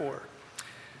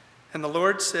And the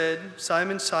Lord said,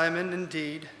 Simon, Simon,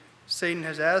 indeed, Satan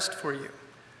has asked for you,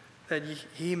 that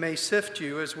he may sift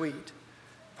you as wheat.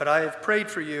 But I have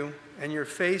prayed for you, and your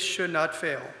faith should not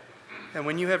fail. And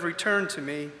when you have returned to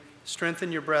me,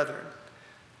 strengthen your brethren.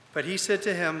 But he said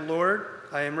to him, Lord,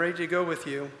 I am ready to go with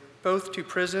you, both to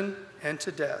prison and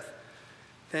to death.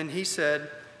 Then he said,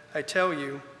 I tell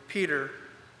you, Peter,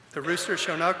 the rooster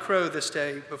shall not crow this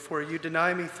day before you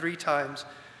deny me 3 times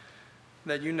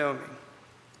that you know me.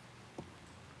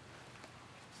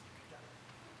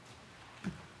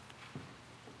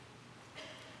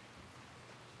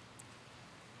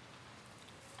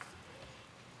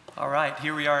 All right,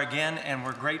 here we are again, and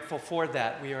we're grateful for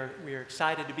that. We are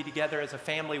excited to be together as a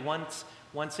family once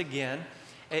again.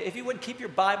 If you would keep your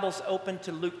Bibles open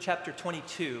to Luke chapter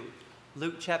 22.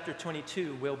 Luke chapter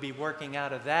 22, we'll be working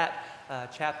out of that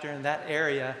chapter in that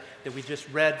area that we just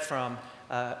read from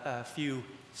a few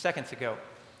seconds ago.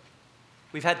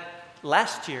 We've had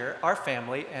last year, our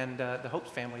family and the Hope's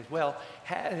family as well,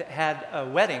 had a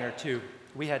wedding or two.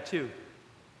 We had 2.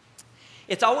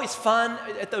 It's always fun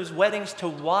at those weddings to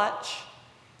watch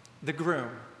the groom,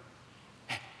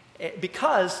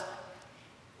 because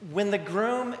when the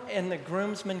groom and the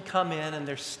groomsmen come in and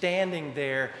they're standing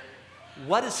there,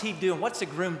 what is he doing? What's the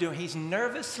groom doing? He's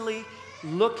nervously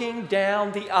looking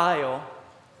down the aisle,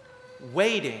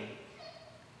 waiting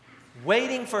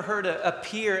for her to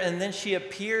appear, and then she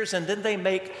appears, and then they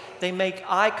make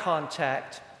eye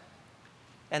contact,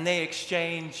 and they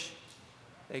exchange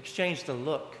the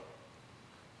look.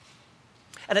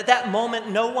 And at that moment,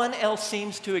 no one else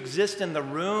seems to exist in the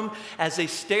room as they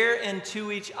stare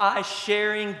into each eye,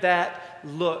 sharing that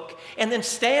look. And then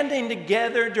standing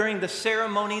together during the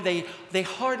ceremony, they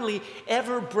hardly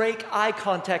ever break eye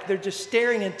contact. They're just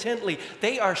staring intently.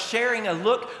 They are sharing a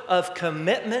look of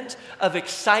commitment, of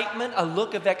excitement, a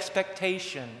look of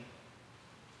expectation.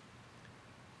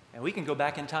 And we can go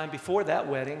back in time before that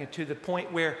wedding to the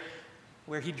point where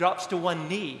he drops to one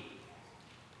knee.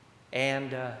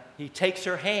 And he takes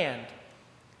her hand,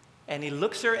 and he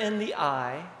looks her in the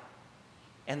eye,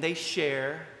 and they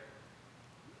share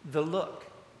the look.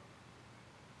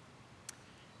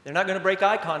 They're not going to break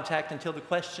eye contact until the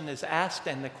question is asked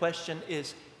and the question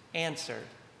is answered.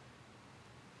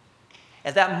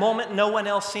 At that moment, no one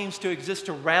else seems to exist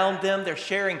around them. They're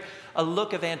sharing a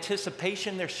look of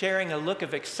anticipation. They're sharing a look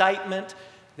of excitement.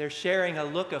 They're sharing a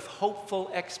look of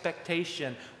hopeful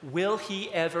expectation. Will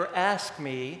he ever ask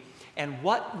me? And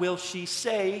what will she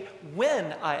say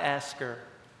when I ask her?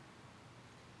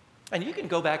 And you can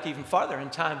go back even farther in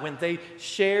time when they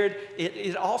shared,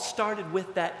 it all started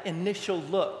with that initial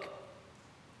look.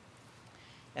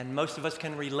 And most of us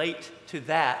can relate to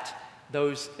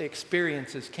those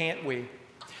experiences, can't we?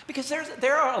 Because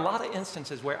there are a lot of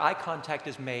instances where eye contact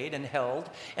is made and held,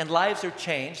 and lives are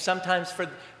changed, sometimes for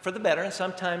the better and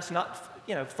sometimes not,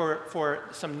 for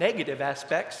some negative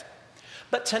aspects.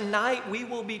 But tonight we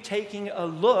will be taking a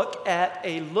look at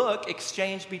a look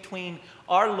exchanged between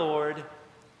our Lord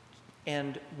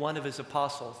and one of his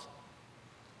apostles.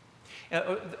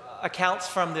 Accounts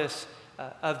from this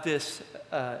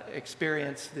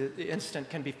experience, the incident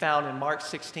can be found in Mark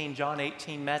 16, John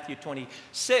 18, Matthew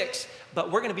 26,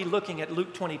 but we're going to be looking at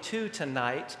Luke 22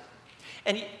 tonight.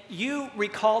 And you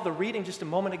recall the reading just a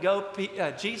moment ago.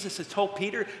 Jesus has told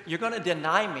Peter, you're going to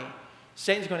deny me.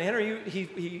 Satan's going to enter you.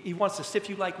 He wants to sift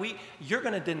you like wheat. You're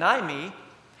going to deny me.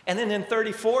 And then in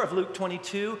 34 of Luke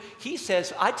 22, he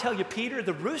says, I tell you, Peter,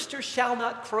 the rooster shall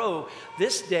not crow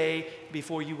this day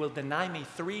before you will deny me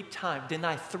 3 times.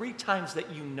 Deny 3 times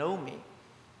that you know me.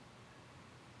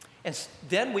 And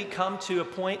then we come to a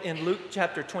point in Luke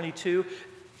chapter 22.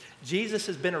 Jesus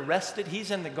has been arrested. He's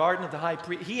in the garden of the high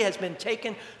priest. He has been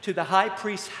taken to the high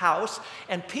priest's house.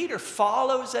 And Peter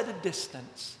follows at a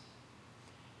distance.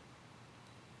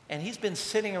 And he's been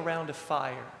sitting around a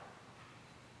fire.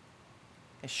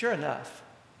 And sure enough,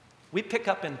 we pick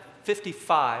up in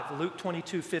 55, Luke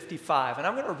 22, 55. And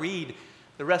I'm going to read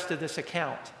the rest of this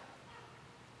account.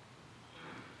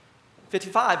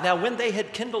 55, now when they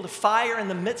had kindled a fire in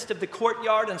the midst of the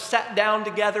courtyard and sat down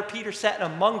together, Peter sat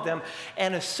among them.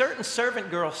 And a certain servant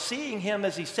girl, seeing him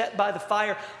as he sat by the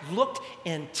fire, looked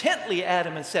intently at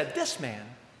him and said, This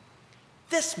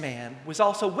man was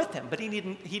also with him. But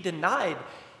he denied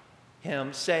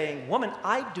him, saying, Woman,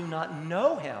 I do not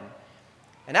know him.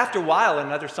 And after a while,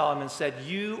 another saw him and said,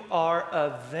 You are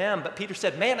of them. But Peter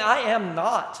said, Man, I am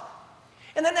not.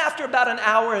 And then after about an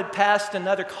hour had passed,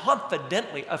 another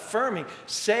confidently affirming,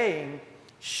 saying,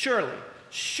 Surely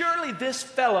this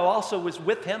fellow also was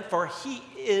with him, for he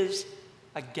is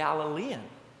a Galilean.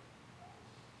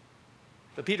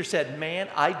 But Peter said, "Man,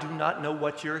 I do not know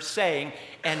what you're saying."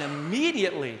 And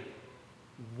immediately,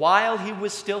 while he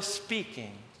was still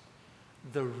speaking,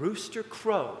 the rooster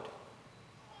crowed.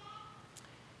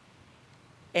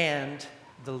 And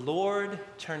the Lord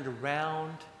turned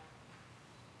around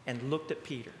and looked at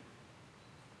Peter,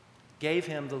 gave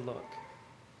him the look.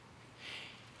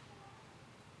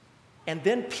 And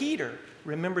then Peter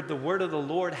remembered the word of the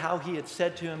Lord, how he had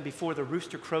said to him, "Before the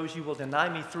rooster crows, you will deny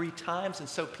me 3 times." And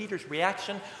so Peter's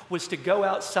reaction was to go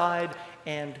outside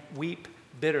and weep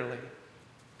bitterly.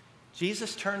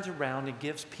 Jesus turns around and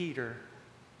gives Peter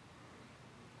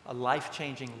a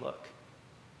life-changing look.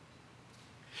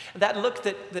 That look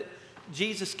that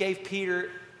Jesus gave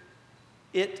Peter,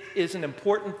 it is an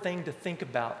important thing to think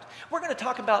about. We're going to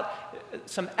talk about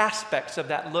some aspects of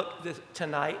that look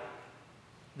tonight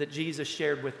that Jesus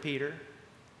shared with Peter.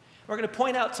 We're going to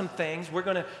point out some things. We're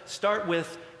going to start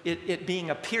with it being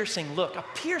a piercing look. A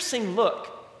piercing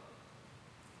look.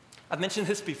 I've mentioned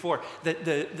this before.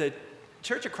 The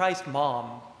Church of Christ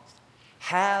moms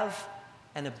have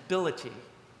an ability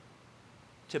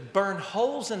to burn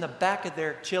holes in the back of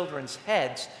their children's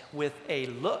heads with a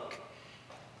look,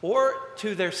 or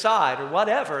to their side, or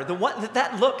whatever.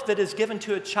 That look that is given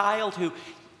to a child who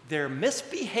they're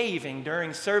misbehaving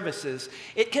during services,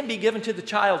 it can be given to the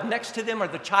child next to them, or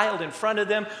the child in front of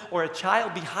them, or a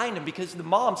child behind them, because the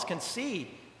moms can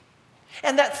see.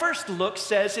 And that first look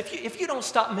says, if you don't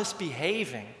stop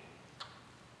misbehaving,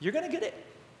 you're going to get it.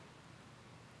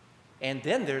 And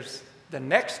then there's the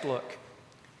next look,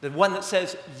 the one that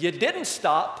says, you didn't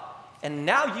stop, and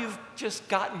now you've just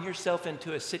gotten yourself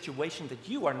into a situation that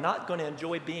you are not going to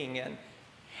enjoy being in.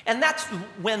 And that's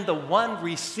when the one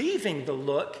receiving the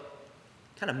look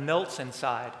kind of melts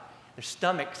inside. Their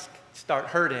stomachs start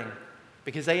hurting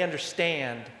because they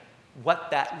understand what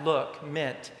that look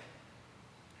meant.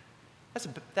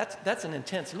 That's an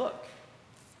intense look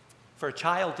for a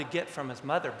child to get from his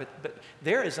mother. But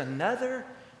there is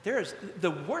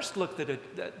the worst look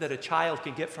that a child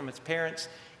can get from its parents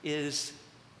is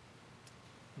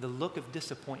the look of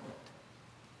disappointment.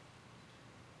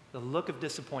 The look of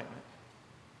disappointment.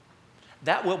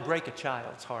 That will break a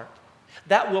child's heart.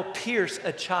 That will pierce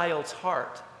a child's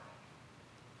heart.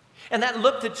 And that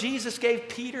look that Jesus gave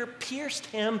Peter pierced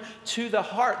him to the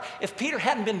heart. If Peter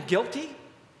hadn't been guilty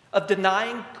of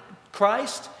denying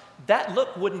Christ, that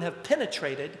look wouldn't have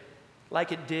penetrated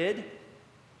like it did.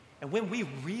 And when we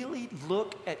really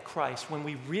look at Christ, when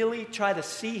we really try to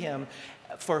see him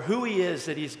for who he is,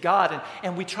 that he's God,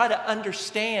 and we try to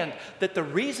understand that the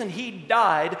reason he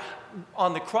died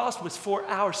on the cross was for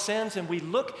our sins, and we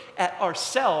look at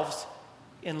ourselves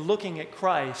in looking at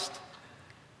Christ,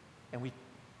 and we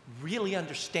really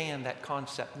understand that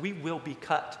concept, we will be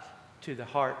cut to the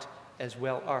heart as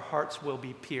well. Our hearts will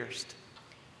be pierced.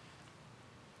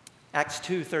 Acts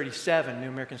 2:37, New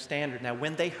American Standard. Now,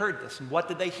 when they heard this, and what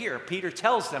did they hear? Peter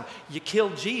tells them, you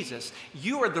killed Jesus.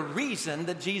 You are the reason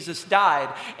that Jesus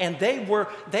died. And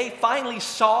they finally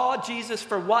saw Jesus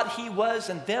for what he was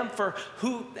and them for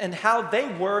who and how they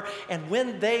were. And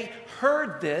when they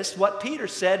heard this, what Peter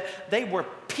said, they were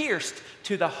pierced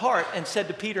to the heart and said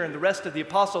to Peter and the rest of the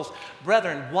apostles,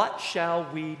 "Brethren, what shall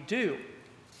we do?"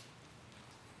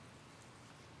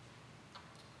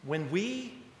 When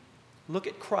we look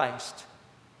at Christ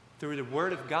through the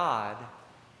Word of God,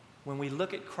 when we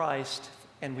look at Christ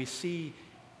and we see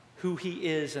who he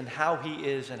is and how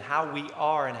we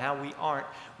are and how we aren't,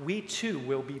 we too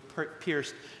will be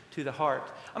pierced to the heart.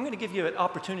 I'm going to give you an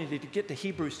opportunity to get to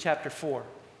Hebrews chapter 4.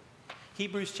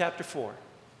 Hebrews chapter 4.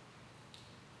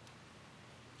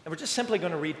 And we're just simply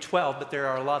going to read 12, but there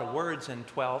are a lot of words in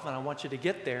 12, and I want you to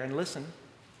get there and listen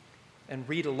and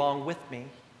read along with me.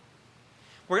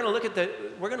 We're going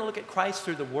to look at Christ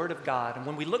through the Word of God. And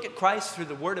when we look at Christ through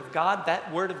the Word of God,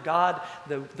 that Word of God,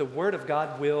 the Word of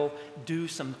God will do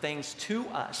some things to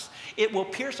us. It will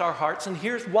pierce our hearts, and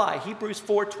here's why. Hebrews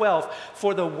 4:12,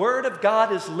 for the Word of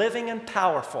God is living and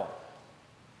powerful.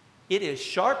 It is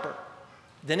sharper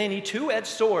than any two-edged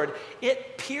sword.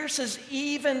 It pierces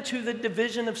even to the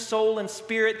division of soul and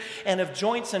spirit and of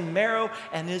joints and marrow,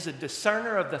 and is a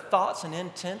discerner of the thoughts and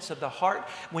intents of the heart.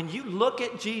 When you look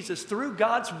at Jesus through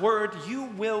God's word, you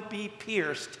will be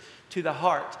pierced to the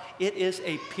heart. It is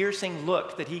a piercing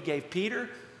look that he gave Peter,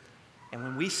 and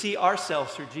when we see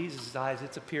ourselves through Jesus' eyes,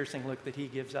 it's a piercing look that he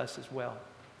gives us as well.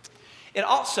 It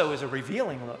also is a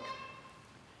revealing look.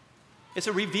 It's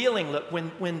a revealing look.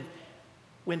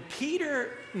 When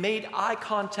Peter made eye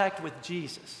contact with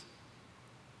Jesus,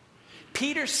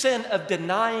 Peter's sin of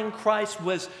denying Christ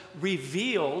was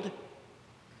revealed.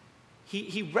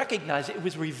 He recognized it. It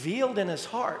was revealed in his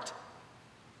heart.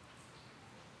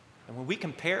 And when we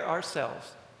compare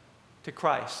ourselves to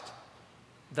Christ,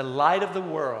 the light of the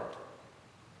world,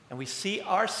 and we see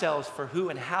ourselves for who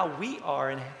and how we are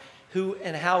and who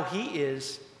and how He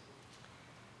is,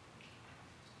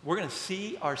 we're going to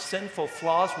see our sinful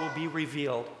flaws will be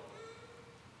revealed.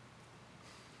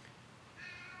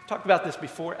 I've talked about this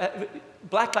before.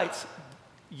 Black lights,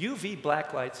 UV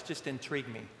black lights just intrigue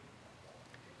me.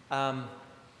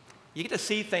 You get to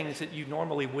see things that you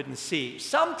normally wouldn't see.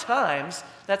 Sometimes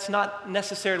that's not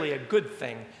necessarily a good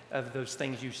thing of those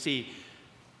things you see.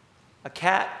 A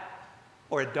cat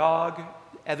or a dog,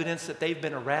 evidence that they've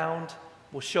been around,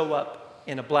 will show up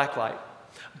in a black light.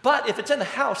 But if it's in the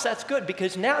house, that's good,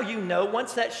 because now you know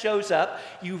once that shows up,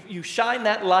 you shine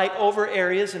that light over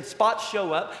areas and spots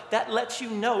show up, that lets you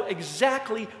know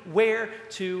exactly where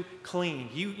to clean.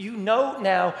 You know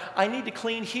now, I need to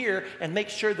clean here and make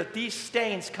sure that these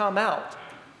stains come out.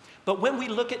 But when we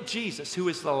look at Jesus, who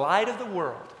is the light of the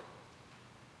world,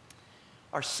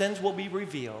 our sins will be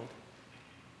revealed,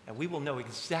 and we will know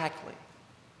exactly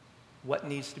what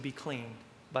needs to be cleaned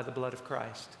by the blood of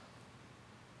Christ.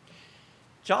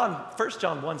 1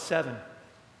 John 1:7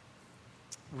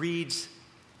 reads,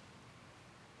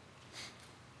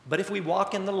 "But if we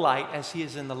walk in the light as He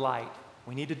is in the light,"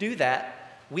 we need to do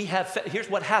that. Here's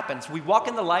what happens. We walk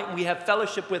in the light and we have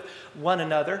fellowship with one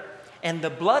another, and the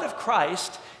blood of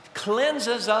Christ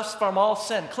cleanses us from all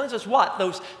sin. Cleanses what?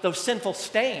 Those sinful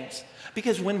stains.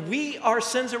 Because when our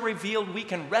sins are revealed, we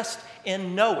can rest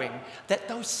in knowing that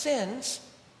those sins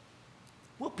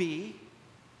will be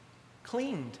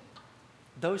cleaned.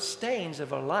 Those stains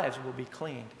of our lives will be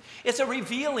cleaned. It's a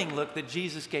revealing look that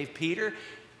Jesus gave Peter.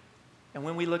 And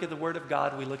when we look at the Word of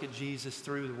God, we look at Jesus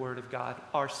through the Word of God.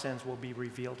 Our sins will be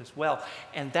revealed as well.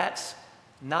 And that's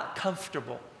not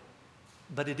comfortable.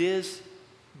 But it is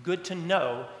good to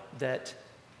know that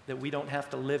we don't have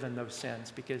to live in those sins,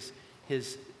 because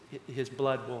Jesus'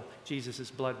 blood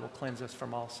will cleanse us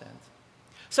from all sins.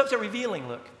 So it's a revealing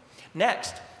look.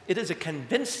 Next, it is a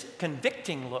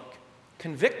convicting look.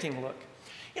 Convicting look.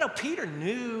 You know, Peter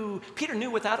knew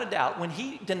without a doubt, when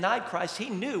he denied Christ, he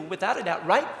knew without a doubt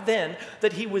right then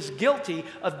that he was guilty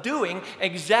of doing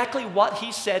exactly what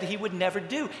he said he would never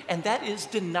do, and that is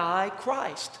deny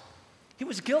Christ. He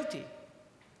was guilty,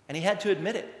 and he had to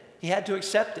admit it. He had to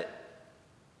accept it.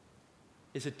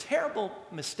 It's a terrible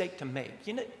mistake to make,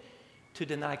 to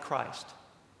deny Christ.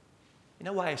 You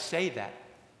know why I say that?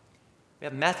 We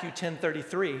have Matthew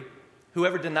 10:33.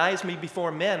 "Whoever denies me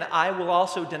before men, I will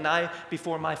also deny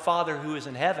before my Father who is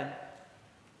in heaven."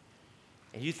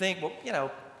 And you think,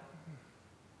 well,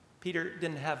 Peter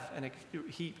didn't have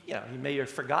he may have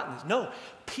forgotten this. No,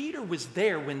 Peter was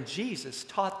there when Jesus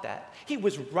taught that. He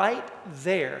was right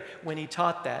there when he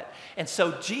taught that. And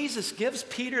so Jesus gives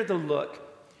Peter the look,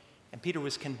 and Peter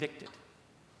was convicted.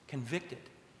 Convicted.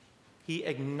 He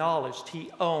acknowledged,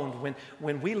 he owned.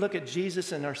 When we look at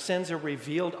Jesus and our sins are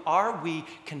revealed, are we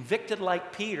convicted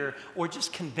like Peter, or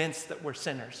just convinced that we're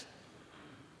sinners?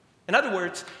 In other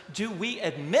words, do we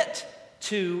admit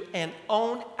to and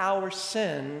own our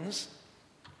sins,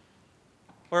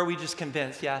 or are we just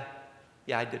convinced, yeah,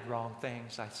 I did wrong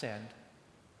things, I sinned,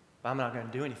 but I'm not going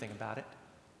to do anything about it?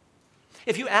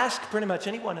 If you ask pretty much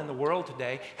anyone in the world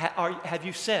today, have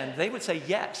you sinned? They would say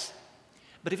yes.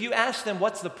 But if you ask them,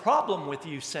 what's the problem with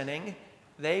you sinning?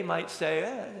 They might say,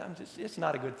 it's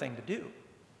not a good thing to do.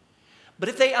 But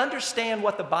if they understand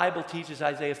what the Bible teaches,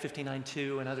 Isaiah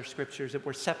 59:2 and other scriptures, that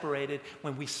we're separated,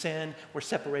 when we sin, we're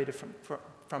separated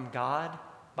from God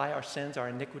by our sins, our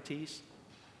iniquities,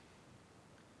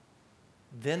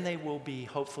 then they will be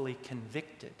hopefully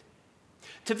convicted.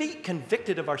 To be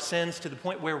convicted of our sins to the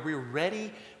point where we're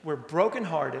ready, we're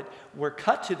brokenhearted, we're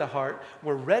cut to the heart,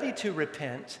 we're ready to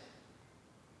repent,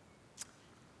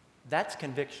 that's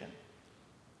conviction.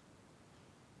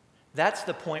 That's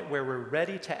the point where we're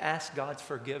ready to ask God's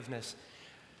forgiveness.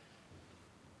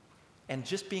 And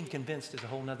just being convinced is a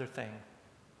whole other thing.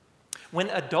 When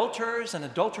adulterers and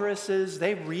adulteresses,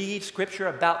 they read scripture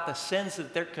about the sins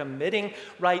that they're committing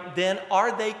right then,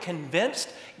 are they convinced?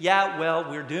 Yeah, well,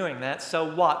 we're doing that,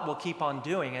 so what? We'll keep on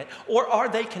doing it. Or are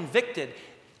they convicted?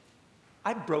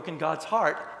 I've broken God's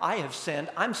heart. I have sinned.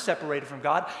 I'm separated from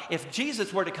God. If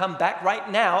Jesus were to come back right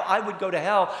now, I would go to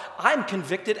hell. I'm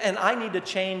convicted and I need to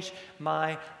change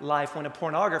my life. When a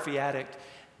pornography addict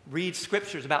reads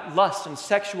scriptures about lust and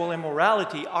sexual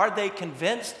immorality, are they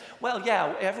convinced? Well,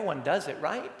 yeah, everyone does it,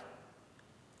 right?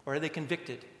 Or are they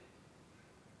convicted?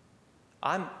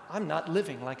 I'm not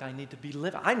living like I need to be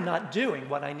living. I'm not doing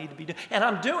what I need to be doing. And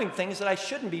I'm doing things that I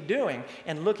shouldn't be doing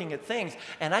and looking at things.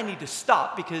 And I need to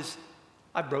stop because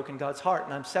I've broken God's heart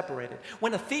and I'm separated.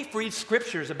 When a thief reads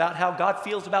scriptures about how God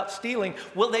feels about stealing,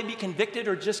 will they be convicted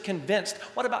or just convinced?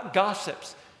 What about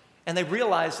gossips? And they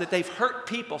realize that they've hurt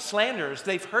people, slanderers.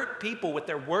 They've hurt people with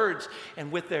their words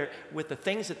and with the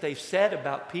things that they've said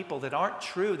about people that aren't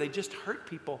true. They just hurt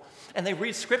people. And they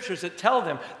read scriptures that tell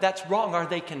them that's wrong. Are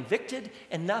they convicted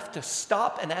enough to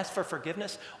stop and ask for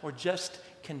forgiveness, or just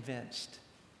convinced?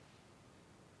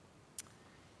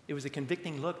 It was a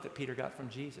convicting look that Peter got from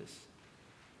Jesus.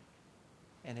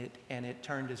 And it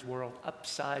turned his world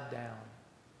upside down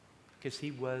because he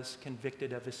was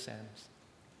convicted of his sins.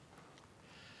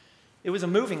 It was a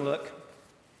moving look.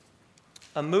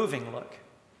 A moving look.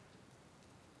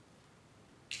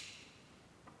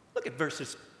 Look at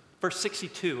verse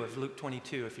 62 of Luke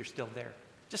 22 if you're still there.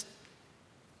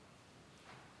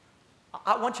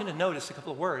 I want you to notice a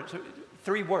couple of words,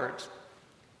 3 words.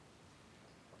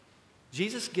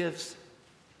 Jesus gives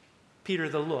Peter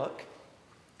the look,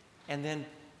 and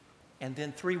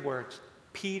then 3 words.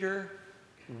 Peter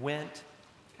went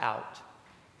out.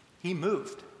 He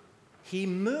moved. He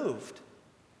moved.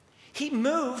 He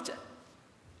moved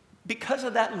because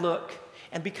of that look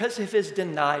and because of his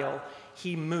denial.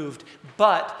 He moved,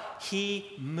 but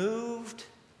he moved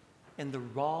in the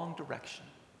wrong direction.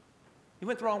 He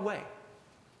went the wrong way.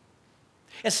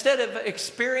 Instead of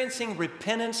experiencing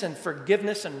repentance and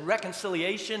forgiveness and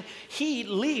reconciliation, he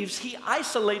leaves, he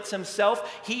isolates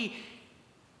himself, he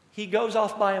goes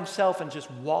off by himself and just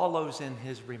wallows in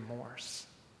his remorse.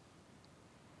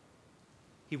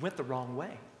 He went the wrong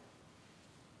way.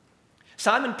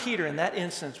 Simon Peter, in that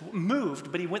instance,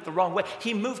 moved, but he went the wrong way.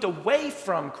 He moved away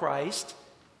from Christ.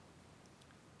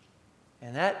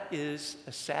 And that is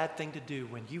a sad thing to do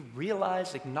when you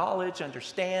realize, acknowledge,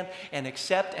 understand, and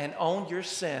accept and own your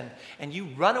sin, and you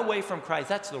run away from Christ.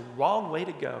 That's the wrong way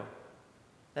to go.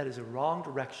 That is a wrong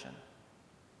direction.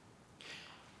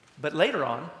 But later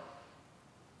on,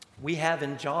 we have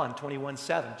in John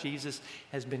 21:7, Jesus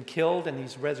has been killed and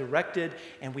he's resurrected,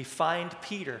 and we find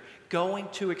Peter going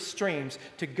to extremes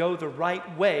to go the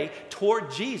right way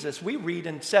toward Jesus. We read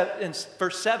in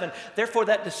verse 7, therefore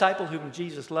that disciple whom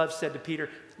Jesus loved said to Peter,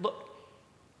 look,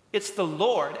 it's the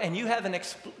Lord. And you have an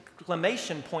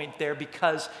exclamation point there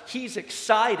because he's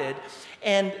excited.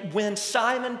 And when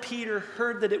Simon Peter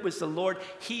heard that it was the Lord,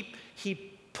 he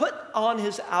put on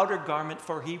his outer garment,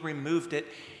 for he removed it,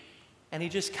 and he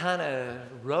just kind of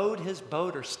rowed his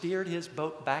boat or steered his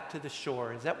boat back to the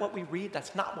shore. Is that what we read?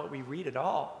 That's not what we read at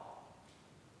all.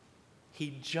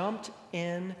 He jumped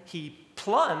in, he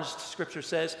plunged, Scripture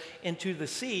says, into the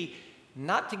sea,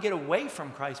 not to get away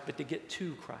from Christ, but to get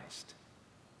to Christ.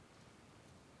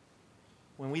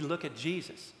 When we look at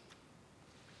Jesus,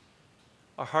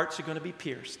 our hearts are going to be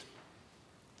pierced.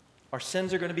 Our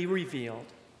sins are going to be revealed.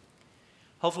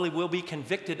 Hopefully we'll be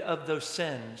convicted of those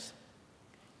sins.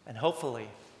 And hopefully,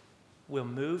 we'll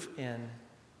move in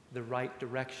the right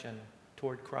direction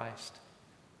toward Christ.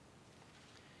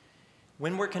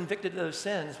 When we're convicted of those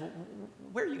sins,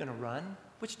 where are you going to run?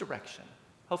 Which direction?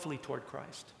 Hopefully toward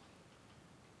Christ.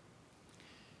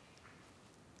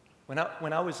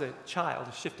 When I was a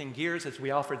child, shifting gears as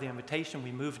we offered the invitation,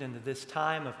 we moved into this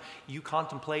time of you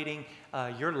contemplating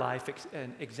your life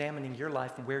and examining your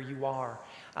life and where you are.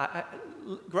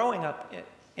 Growing up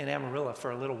in Amarillo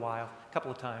for a little while, a couple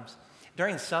of times,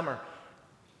 during the summer,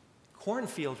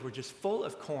 cornfields were just full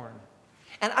of corn.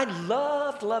 And I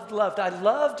loved. I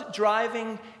loved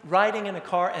driving, riding in a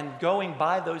car and going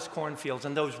by those cornfields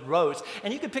and those rows.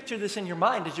 And you can picture this in your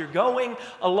mind as you're going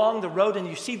along the road and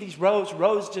you see these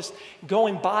rows just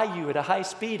going by you at a high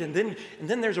speed. And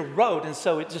then there's a road, and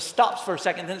so it just stops for a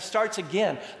second, then it starts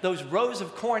again. Those rows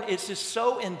of corn, it's just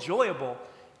so enjoyable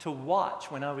to watch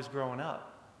when I was growing up.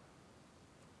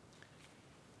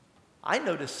 I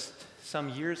noticed some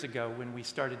years ago when we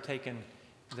started taking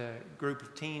the group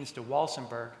of teens to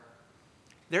Walsenburg,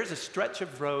 there's a stretch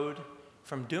of road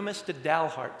from Dumas to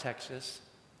Dalhart, Texas.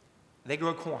 They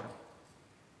grow corn,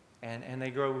 and they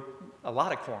grow a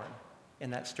lot of corn in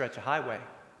that stretch of highway.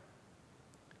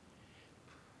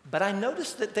 But I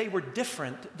noticed that they were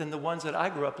different than the ones that I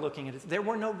grew up looking at. There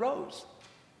were no rows.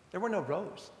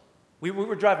 We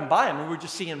were driving by them, and we were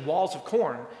just seeing walls of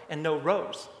corn and no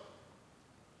rows.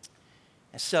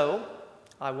 And so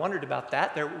I wondered about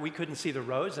that. We couldn't see the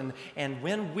rows. And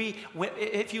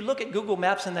if you look at Google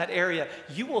Maps in that area,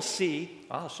 you will see,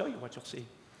 I'll show you what you'll see.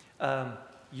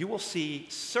 You will see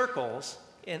circles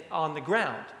on the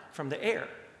ground from the air.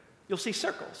 You'll see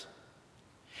circles.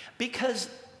 Because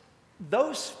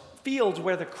those fields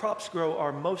where the crops grow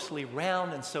are mostly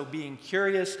round, and so being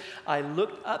curious, I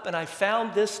looked up and I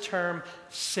found this term,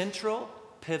 central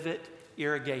pivot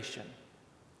irrigation.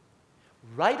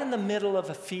 Right in the middle of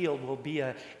a field will be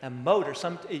a motor.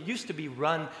 It used to be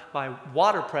run by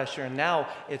water pressure, and now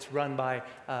it's run by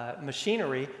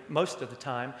machinery most of the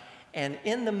time. And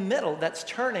in the middle, that's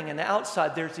turning, and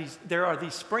outside there are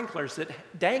these sprinklers that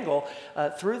dangle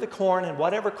through the corn and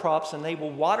whatever crops, and they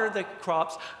will water the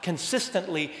crops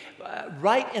consistently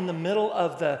right in the middle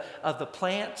of the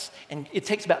plants. And it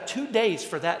takes about 2 days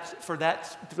for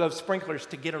those sprinklers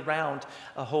to get around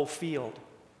a whole field.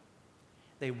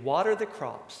 They water the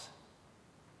crops.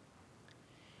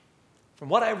 From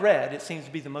what I read, it seems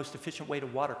to be the most efficient way to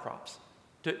water crops,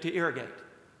 to irrigate.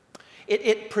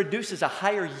 It produces a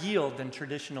higher yield than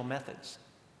traditional methods.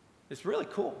 It's really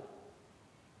cool.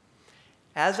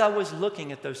 As I was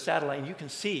looking at those satellite, and you can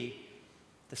see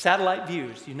the satellite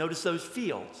views, you notice those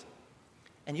fields.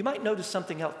 And you might notice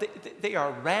something else. They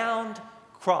are round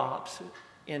crops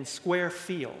in square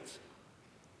fields.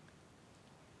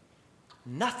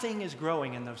 Nothing is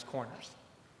growing in those corners.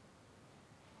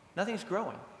 Nothing's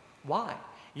growing. Why?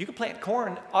 You can plant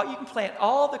corn, you can plant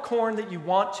all the corn that you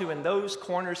want to in those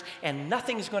corners, and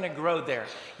nothing's going to grow there.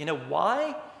 You know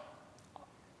why?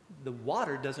 The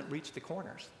water doesn't reach the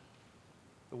corners.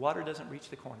 The water doesn't reach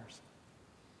the corners.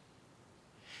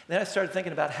 Then I started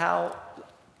thinking about how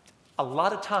a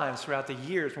lot of times throughout the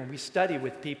years when we study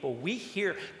with people, we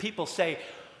hear people say,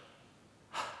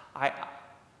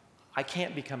 I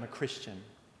can't become a Christian.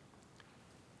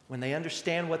 When they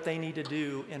understand what they need to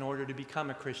do in order to become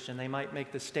a Christian, they might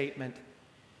make the statement,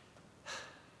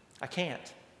 I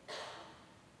can't.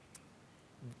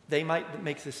 They might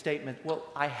make the statement, well,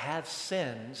 I have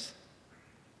sins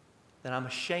that I'm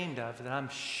ashamed of, that I'm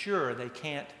sure they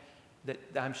can't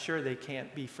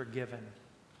be forgiven.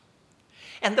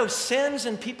 And those sins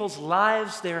in people's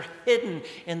lives, they're hidden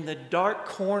in the dark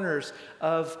corners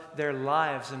of their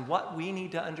lives. And what we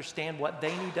need to understand, what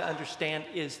they need to understand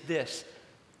is this.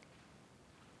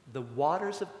 The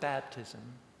waters of baptism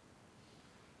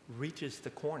reaches the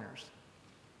corners.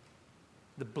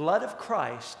 The blood of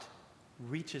Christ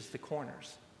reaches the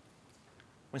corners.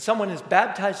 When someone is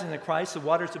baptized in Christ, the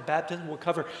waters of baptism will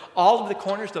cover all of the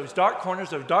corners, those dark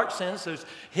sins, those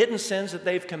hidden sins that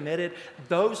they've committed.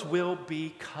 Those will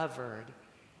be covered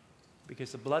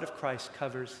because the blood of Christ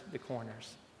covers the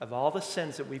corners of all the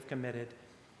sins that we've committed,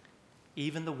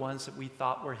 even the ones that we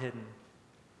thought were hidden.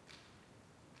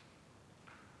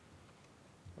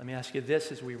 Let me ask you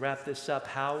this as we wrap this up.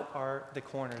 How are the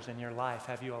corners in your life?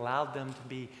 Have you allowed them to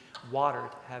be watered,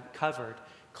 have covered,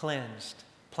 cleansed,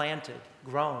 planted,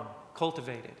 grown,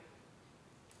 cultivated?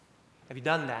 Have you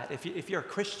done that? If you're a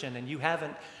Christian and you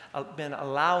haven't been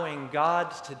allowing God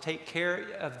to take care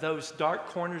of those dark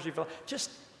corners of your life,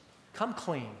 just come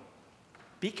clean.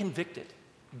 Be convicted.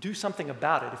 Do something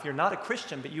about it. If you're not a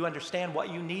Christian, but you understand what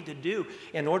you need to do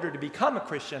in order to become a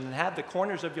Christian and have the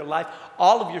corners of your life,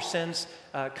 all of your sins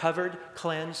covered,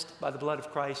 cleansed by the blood of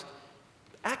Christ,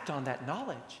 act on that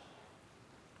knowledge.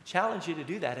 I challenge you to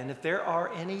do that. And if there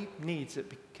are any needs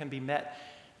that can be met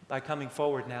by coming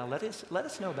forward now, let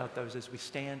us know about those as we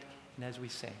stand and as we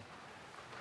sing.